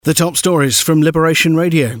The top stories from Liberation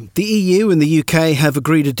Radio. The EU and the UK have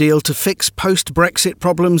agreed a deal to fix post-Brexit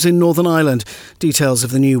problems in Northern Ireland. Details of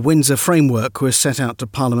the new Windsor framework were set out to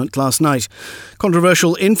Parliament last night.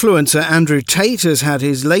 Controversial influencer Andrew Tate has had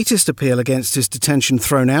his latest appeal against his detention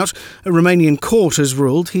thrown out. A Romanian court has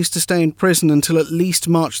ruled he's to stay in prison until at least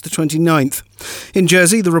March the 29th. In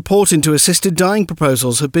Jersey, the report into assisted dying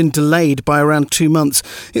proposals have been delayed by around 2 months.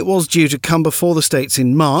 It was due to come before the states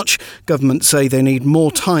in March. Government say they need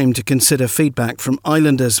more time to consider feedback from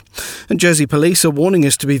islanders. And Jersey police are warning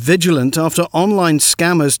us to be vigilant after online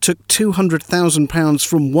scammers took £200,000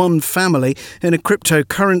 from one family in a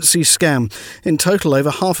cryptocurrency scam. In total,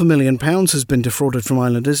 over £500,000 has been defrauded from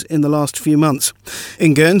islanders in the last few months.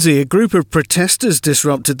 In Guernsey, a group of protesters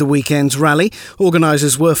disrupted the weekend's rally.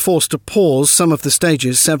 Organisers were forced to pause some of the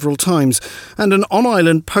stages several times. And an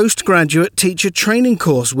on-island postgraduate teacher training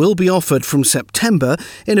course will be offered from September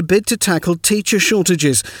in a bid to tackle teacher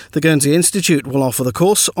shortages. The Guernsey Institute will offer the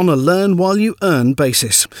course on a learn-while-you-earn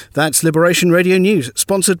basis. That's Liberation Radio News,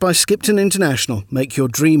 sponsored by Skipton International. Make your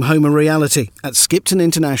dream home a reality at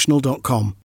skiptoninternational.com.